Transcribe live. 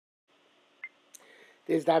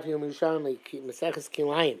This daf Yerushalmi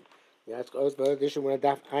Kilayim. That's goes by edition one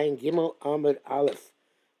daf Ayin Gimel Amud Aleph,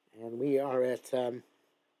 and we are at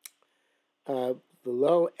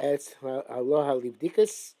below at Aloha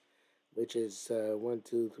Livdikas, which is 1,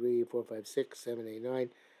 2, 3, 4, 5, 6, 7, 8, 9,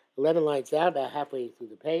 11 lines down, about halfway through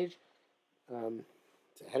the page.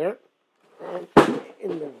 It's a header, and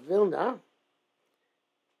in the Vilna,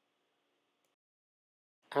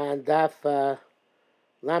 and daf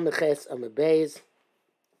Lameches Amabeis.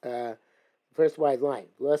 First wide line,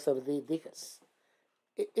 loss of the dikas.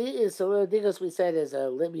 It is so dikas we said is a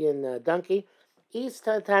Libyan donkey. East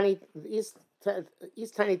tiny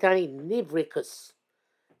nivricus.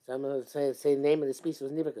 So I'm going to say the name of the species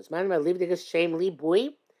was nivricus. Manama livdikas shem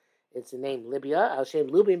libui. It's the name Libya. Al shem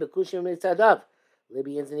lubin bekushim mitzadav.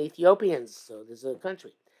 Libyans and Ethiopians. So this is a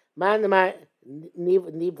country. Manama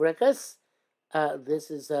nivricus. This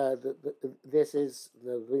is the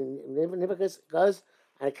nivricus goes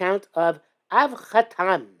on account of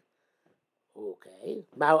Avchatam. Okay.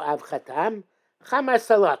 Mao Avchatam. Chamar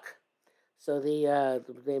Salak. So the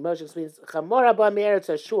emotion means Chamora Ba Meretz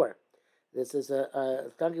Ashur. This is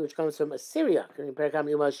a donkey which comes from Assyria.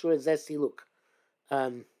 Ashur Zesiluk.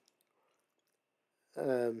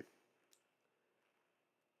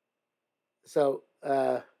 So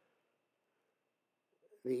I'm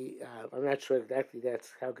not sure exactly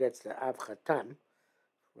that's how it gets to Avchatam.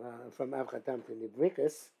 From Avchatam to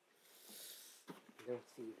Nibrikus. I don't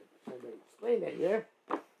see that. I'm going to explain that here.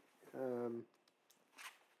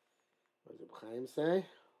 What does Chaim say?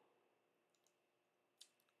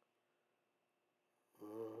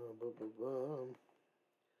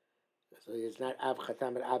 So it's not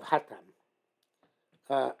Avchatam, but Avhatam.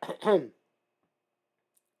 Well,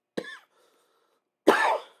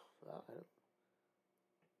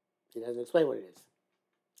 he doesn't explain what it is.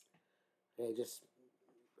 Okay, just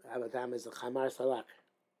Avchatam is a Chamar Salak.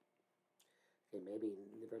 Okay, maybe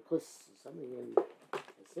Nibrikus, something in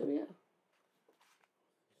Assyria.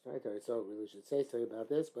 Right, so really should say something about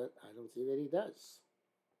this, but I don't see that he does.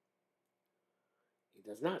 He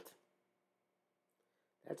does not.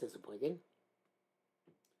 That's disappointing.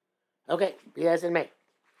 Okay, be as it may.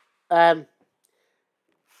 Rabbi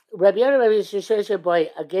Yonah, Rabbi Shishosha boy,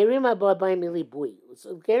 a Gerim aboy by Mili Bui.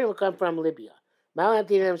 So Gerim will come from Libya.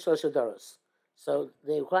 Malantinam Shoshadoros. So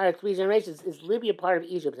they require 3 generations. Is Libya part of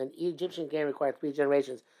Egypt? And Egyptian Gerim require 3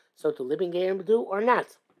 generations. So to Libyan Gerim do or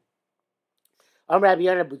not? Rabbi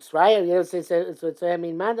Yonah Butzraya, you know, so I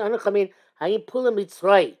mean, man, Hayim Pula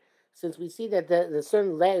Mitzray. Since we see that the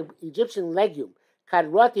certain Egyptian legume,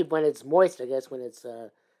 kadrotiv, when it's moist, I guess, when it's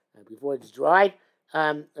before it's dried,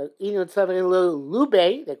 lube,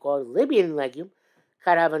 they call it Libyan legume,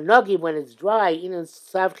 kadavanogi, when it's dry,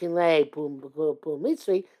 savchinle pul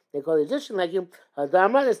mitzri, they call it Egyptian legume. The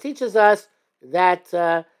Amranas teaches us that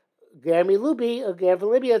Germi Lubi, or Ger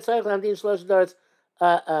from Libya, tzarich lamdim shlosh doros,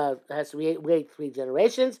 has to wait 3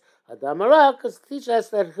 generations. Hadamara, because teaches us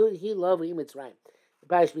that he loved Mitzrayim. It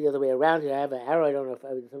probably should be the other way around here. I have an arrow. I don't know if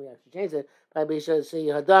somebody actually changed it. Probably should say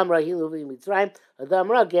Hadamara, he loved Mitzrayim.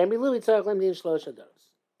 Hadamara, Germi Lubi, tzarich lamdim shlosh doros.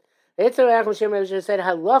 It's a Rachel Shem Rebbe said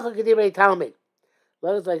Halacha Kedivrei Talmid.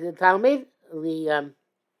 Looks like the Talmid. The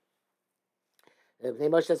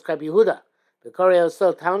name Moshe says Rabbi Yehuda. The Koreo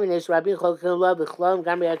so Talmid is Rabbi Chol the Chlom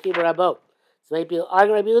Gamri Akiva Rabo. So maybe you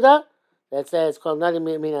argue Rabbi Yehuda. That says called nothing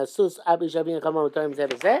mina sus abi shavin kamon terms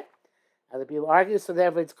ever said. Other people argue, so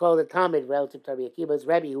therefore it's called a Talmud relative to Rabbi Akiva's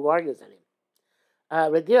Rebbe who argues on him.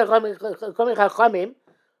 The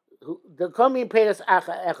Komim Pedus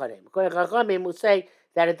Echadim. Chachamim will say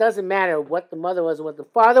that it doesn't matter what the mother was and what the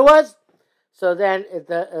father was. So then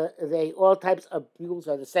they all types of mules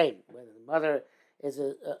are the same. Whether the mother is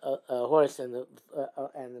a horse and the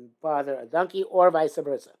father a donkey, or vice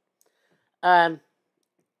versa.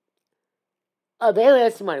 What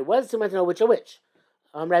is too much to know which are which?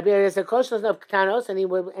 Rabbi is a kosher of katanos, any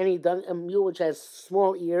a mule which has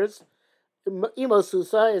small ears. Imo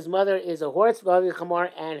Susa, his mother is a horse, Vavi Chamor,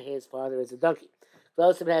 and his father is a donkey.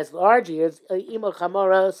 Those has large ears. Imo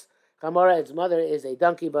Chamoros, Chamora, its mother is a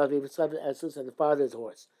donkey, Vavi Susa, and the father is a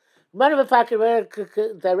horse. One of the factors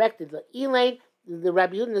directed the Elaine, the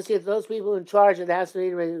Rabbi Yehuda Nasiya, those people in charge of the house of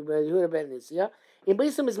Rabbi Yehuda ben Nasiya. In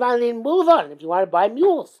Bisum is Malin, move on if you want to buy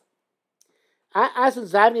mules. Asu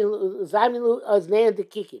Zavnilu Aznean de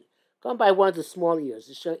Kiki. Come by one of the small ears.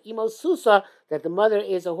 To show Imo Susa that the mother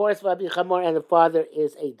is a horse, Vabi Chamor, and the father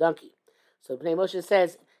is a donkey. So Bnei Moshe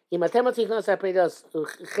says, Imatemotiknos apredos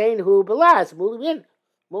Chen hu belaz,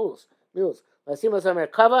 mules. Lasimos Amer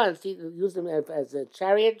Kava, and use them as a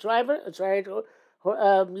chariot driver,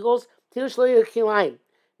 mules. Tirushlo Kilayim.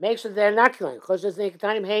 Make sure they're not Kilayim. Choshes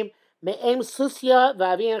Nekatanim Haim Me'em susya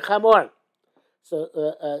v'avin chamor.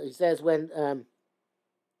 So he says when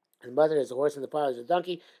the mother is a horse and the father is a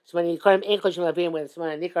donkey. So when you call him Enkosh Mavim, when it's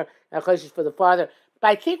Simon Nikar, Enkosh is for the father. But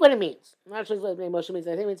I think what it means, I'm not sure what Moshe means.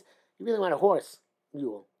 I think it means you really want a horse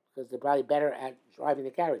mule because they're probably better at driving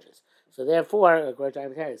the carriages. So therefore, driving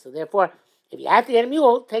the carriages. So therefore, if you have to get a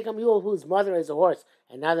mule, take a mule whose mother is a horse,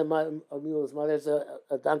 and now the mule's mother is a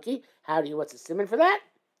donkey. What's the simon for that?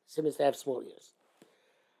 Simon is to have small ears.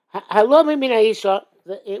 Hello, Aisha.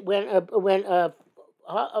 When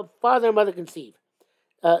a father and mother conceive,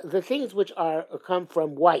 the things which are come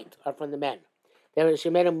from white are from the men. Then she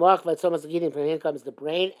made him walk, but so much eating from him comes the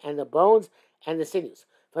brain and the bones and the sinews.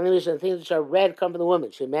 From the things which are red come from the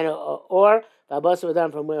woman. She made or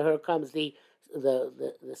from where her comes the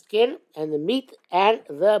skin and the meat and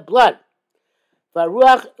the blood.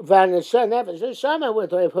 Ruach nefesh we're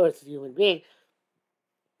talking about human being.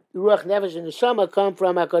 Ruach nefesh and neshama come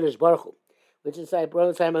from HaKadosh Baruch Hu, which is like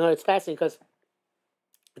it's fascinating because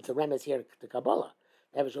it's a remez here to Kabbalah.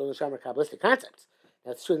 Nefesh and neshama are Kabbalistic concepts.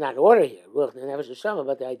 That's true, not in order here. Ruach nefesh and neshama,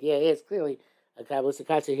 but the idea is clearly a Kabbalistic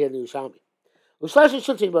concept here in the Yerushalmi. Ushlosh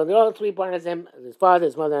shulchin, but they're all three partners. His father,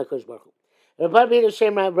 his mother, and HaKadosh Baruch Hu. Rabbi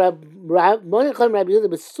Shem Monichan Rabbi Yehuda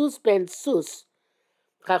b'sus ben sus.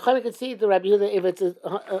 Chachamim can see the Rabbi Yehuda if it's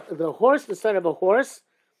the horse, the son of a horse.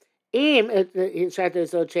 Im, Shatter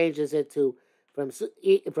so changes it to from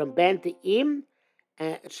ben to im,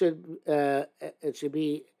 and it should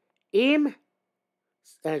be im,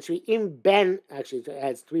 and it should be im ben. Actually, it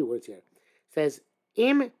adds three words here. It says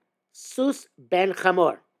im sus ben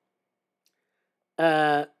chamor.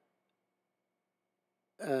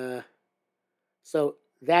 So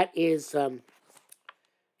that is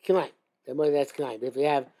Kilayim. That's Kilayim. If we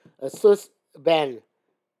have a sus ben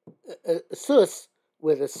sus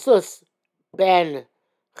with a sus ben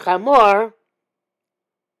chamor,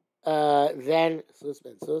 then sus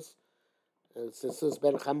ben sus, sus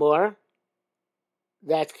ben chamor,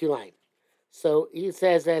 that's Kilayim. So he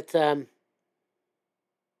says that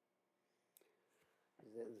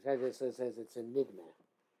it says it's a nigma.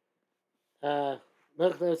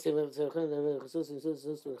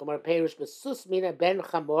 Perish besus mina ben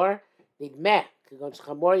chamor nidmeh.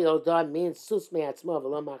 Chamor yodah means sus me'atzmo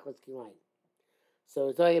v'lo machlas kilayim. So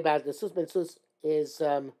we're talking about the sus ben sus is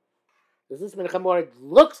the sus ben chamor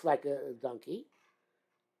looks like a donkey.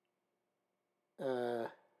 No,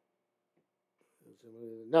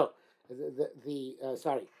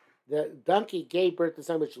 the donkey gave birth to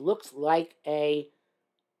something which looks like a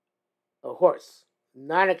horse,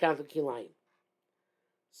 not a count of kilayim.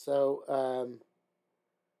 So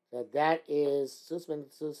that is sus ben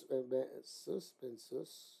sus.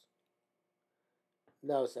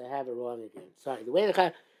 No, so I have it wrong again. Sorry, the way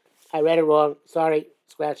I read it wrong. Sorry,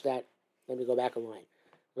 scratch that. Let me go back on line.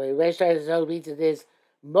 The way I read it is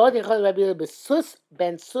Modichal Rabbi b'sus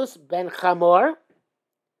ben chamor.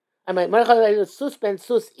 I mean, Modichal sus ben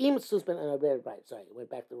sus im sus ben. I read it right. Sorry, I went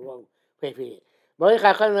back to the wrong way for it.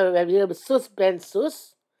 Modichal Rabbi b'sus ben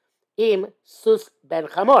sus im sus ben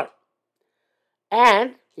chamor.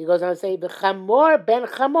 And he goes on to say, "B'chamor ben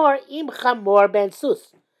chamor im chamor ben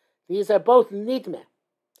sus." These are both nidmeh.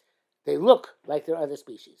 They look like their other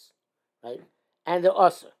species, right? And they're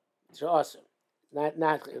osir. They're osir. Not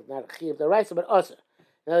a chiv the rice, but osir.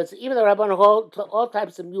 Now, it's even the Rabban all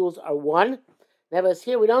types of mules are one. Nevertheless,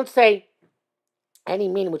 here we don't say any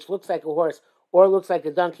mean which looks like a horse or looks like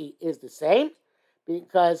a donkey is the same,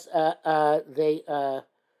 because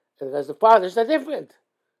because the fathers are different.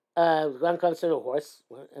 One comes from a horse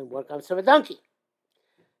and one comes from a donkey.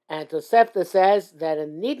 And Tosefta says that a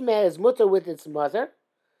nidmeh is mutter with its mother,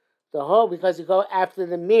 the whole, because you go after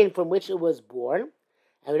the mean from which it was born,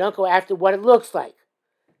 and we don't go after what it looks like.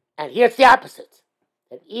 And here it's the opposite.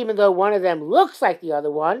 That even though one of them looks like the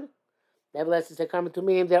other one, nevertheless, it's a common to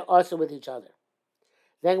meaning they're also with each other.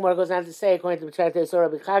 Then Gemara goes on to say, according to the B'char Torah,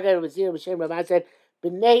 B'chagar, B'zir, B'shem, Rabban said,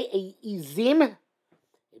 B'nei Izim,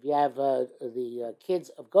 if you have the kids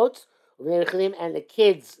of goats, B'nei Rechelim, and the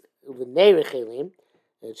kids, B'nei Rechelim,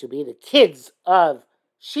 it should be the kids of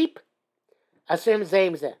sheep, Asrim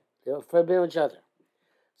Zeim Zeh, they're forbidden each other.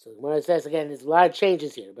 So when it says again, there's a lot of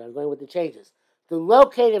changes here, but I'm going with the changes. The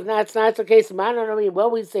locative, it's not the case.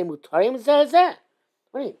 What we say, Mutarim Zeh.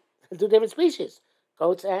 What do you mean? Two different species,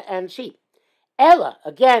 goats and sheep. Ella,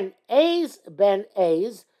 again, A's ben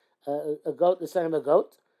A's, a goat, the son of a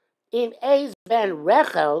goat. In A's ben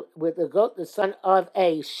Rechel, with a goat, the son of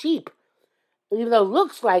a sheep, even though it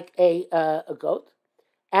looks like a goat.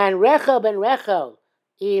 And Rechel ben Rechel,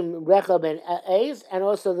 im Rechel ben A's, and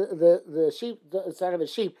also the sheep, the son of a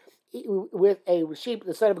sheep, with a sheep,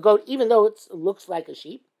 the son of a goat, even though it looks like a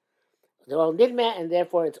sheep. They're all nidma, and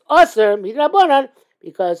therefore it's aser midrabanan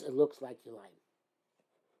because it looks like Kilayim.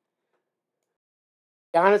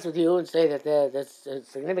 Be honest with you and say that there's a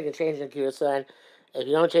significant change in Kirasa, and if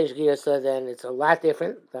you don't change Kirasa, then it's a lot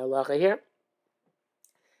different. The halacha here.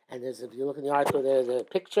 And if you look in the article, there's a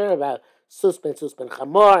picture about Sus ben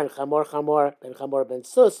Chamor and Chamor ben Chamor ben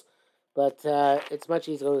Sus. But it's much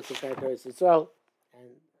easier to characterize Yisrael. And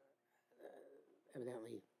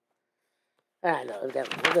evidently, I don't know,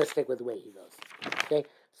 evidently, we're going to stick with the way he goes. Okay?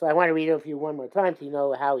 So I want to read it for you one more time so you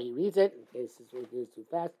know how he reads it, in case this is too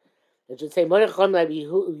fast. It should say, Morechom la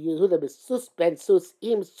Yehuda besus ben Sus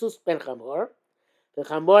im Sus ben Chamor,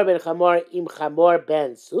 Chamor ben Chamor im Chamor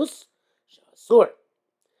ben Sus, Shasur.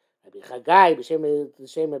 Rabbi Chagai,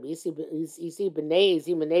 b'shem Rabbi Isi, b'nei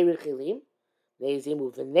Izim, b'nei Rechilim, b'nei Izim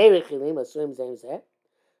u'b'nei Rechilim, asurim zeh zeh,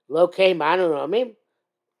 lo kei manu romim,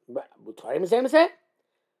 mutarim zeh zeh,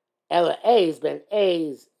 ela Eiz ben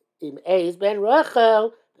Eiz, im Eiz ben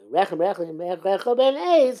Rachel, Rachel ben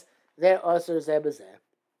Eiz, they're also zeh b'zeh.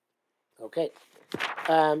 Okay.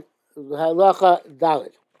 Halacha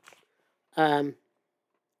Daled.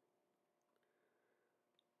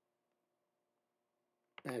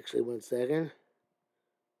 Actually, one second.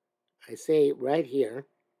 I say right here,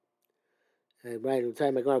 right in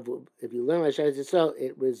time, if you learn Lashon Yisrael,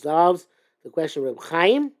 it resolves the question of Reb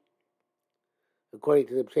Chaim, according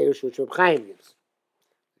to the potatoes which Reb Chaim gives,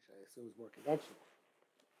 which I assume is more conventional.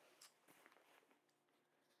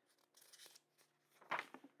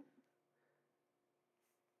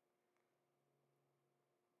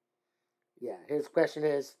 Yeah, his question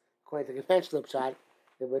is, according to the conventional shot,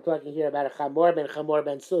 that we're talking here about a Chamor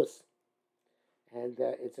ben Sus. And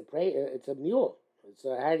it's a mule.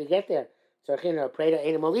 So how did he get there? So a preda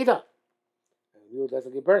ain't a molida. A mule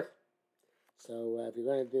doesn't give birth. So if you're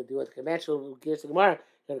going to do what conventional gears tomorrow, you're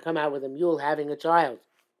going to come out with a mule having a child.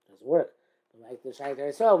 It doesn't work. But like the Shai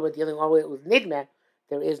so we're dealing all with nidma,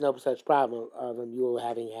 there is no such problem of a mule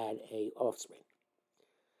having had a offspring.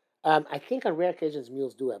 I think on rare occasions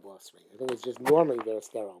mules do have offspring. I think it's just normally they're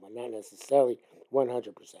sterile, but not necessarily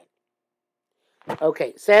 100%.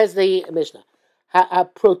 Okay, says the Mishnah.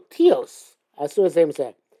 Proteos, as soon as they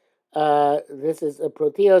said, this is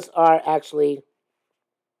proteos are actually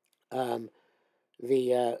the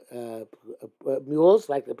mules,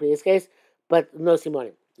 like the previous case, but no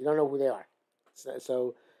simonim. You don't know who they are.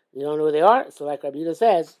 So you don't know who they are. So like Rabbi Yehuda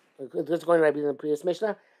says, this is going to Rabbi Yehuda in the previous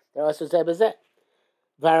Mishnah. They also said bezeh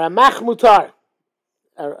varamach mutar,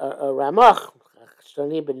 ramach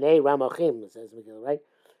shoni b'nei ramachim. Says Megillah, right?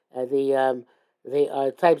 They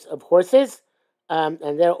are types of horses.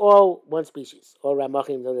 And they're all one species. All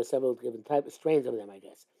ramachim, though there's several different strains of them, I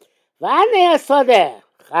guess. V'anei asodeh,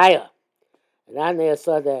 chaya. And anei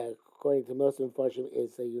asodeh, according to most of them,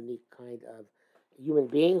 is a unique kind of human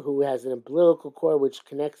being who has an umbilical cord which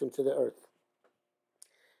connects him to the earth.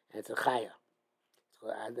 And it's a chaya.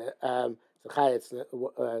 It's a chaya, it's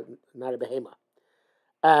not a behema.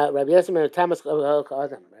 Rabbi Yossi Rabbi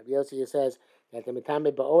Yossi says that the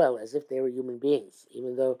metame ba'oel, as if they were human beings,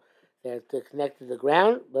 even though they're connected to the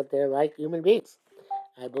ground, but they're like human beings.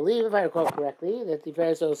 I believe, if I recall correctly, that the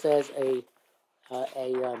Pharisee says a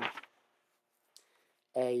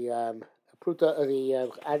pruta of the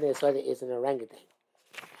Adnei Soda is an orangutan.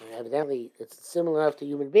 And evidently, it's similar enough to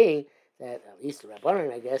human being that, at least the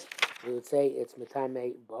Rabbanan, I guess, we would say it's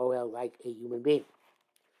metame ba'oel, like a human being.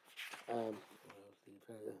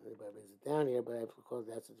 Everybody brings it down here, but I recall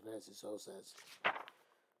that's what the Pharisee says.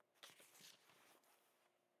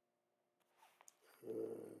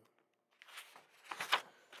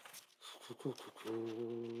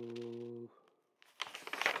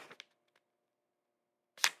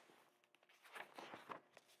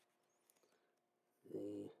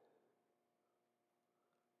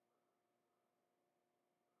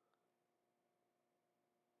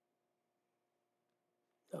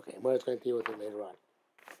 Okay, I'm going to deal with it later on.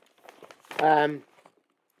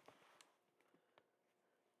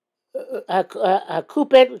 A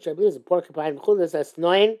coupet, which I believe is a porcupine, this has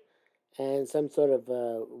snoin, and some sort of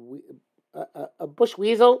a bush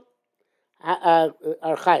weasel, are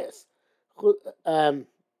chayas.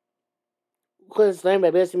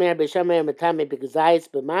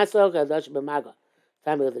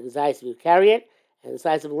 If you carry it, and the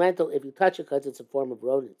size of a lentil if you touch it, because it's a form of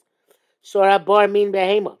rodent. Shora bar mean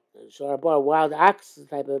behema. Shora bar, wild ox, is a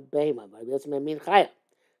type of behema. But mean chaya.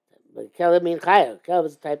 But keleb mean chaya. Keleb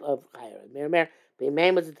is a type of chaya. Mer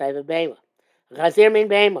behema is a type of behema. Chazir mean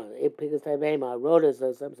behema. It is a type of behema. A rota is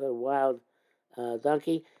some sort of wild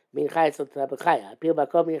donkey. Mean chaya is a type of chaya. A pil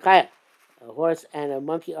bakov mean chaya. A horse and a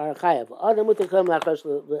monkey are a chaya.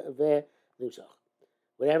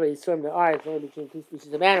 whatever these terms are, it's only between two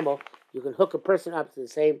species of animal. You can hook a person up to the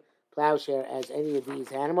same plowshare as any of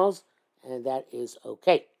these animals, and that is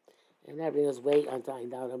okay. And that brings us way on time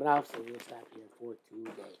down. So we'll stop here for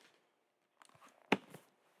today.